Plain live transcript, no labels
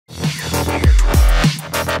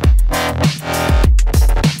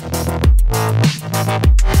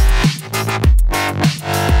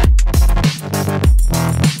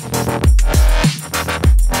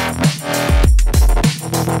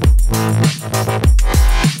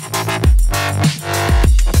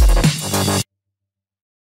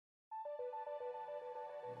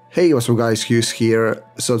Hey, what's up guys, Skuz here.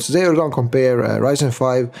 So today we're gonna compare Ryzen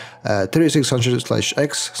 5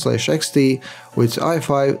 3600X/XT with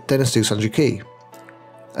i5-10600K.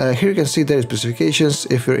 Here you can see their specifications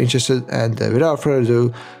if you're interested, and without further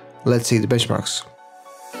ado, let's see the benchmarks.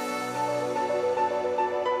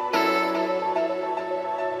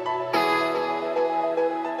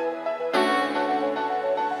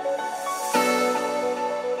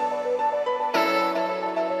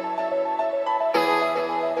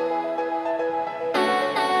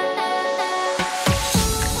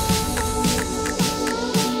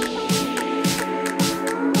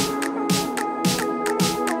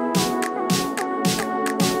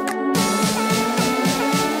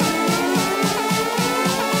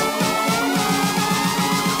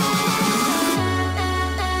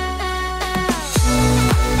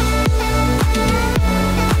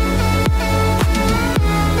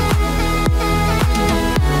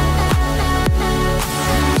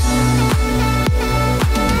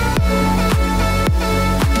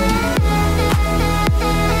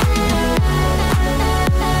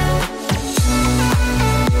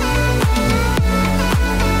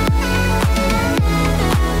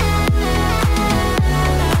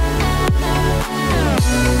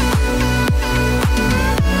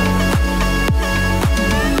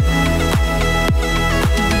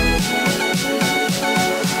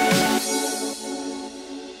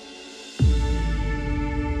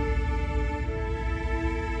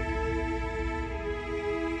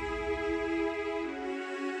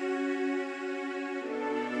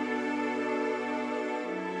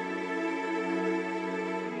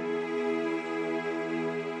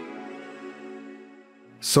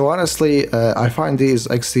 So honestly, I find these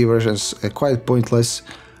XT versions quite pointless,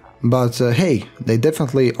 but hey, they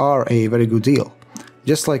definitely are a very good deal,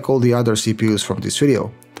 just like all the other CPUs from this video.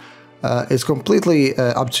 It's completely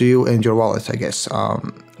up to you and your wallet, I guess.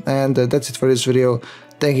 And that's it for this video.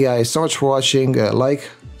 Thank you guys so much for watching. Like,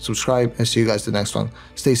 subscribe, and see you guys in the next one.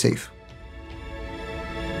 Stay safe.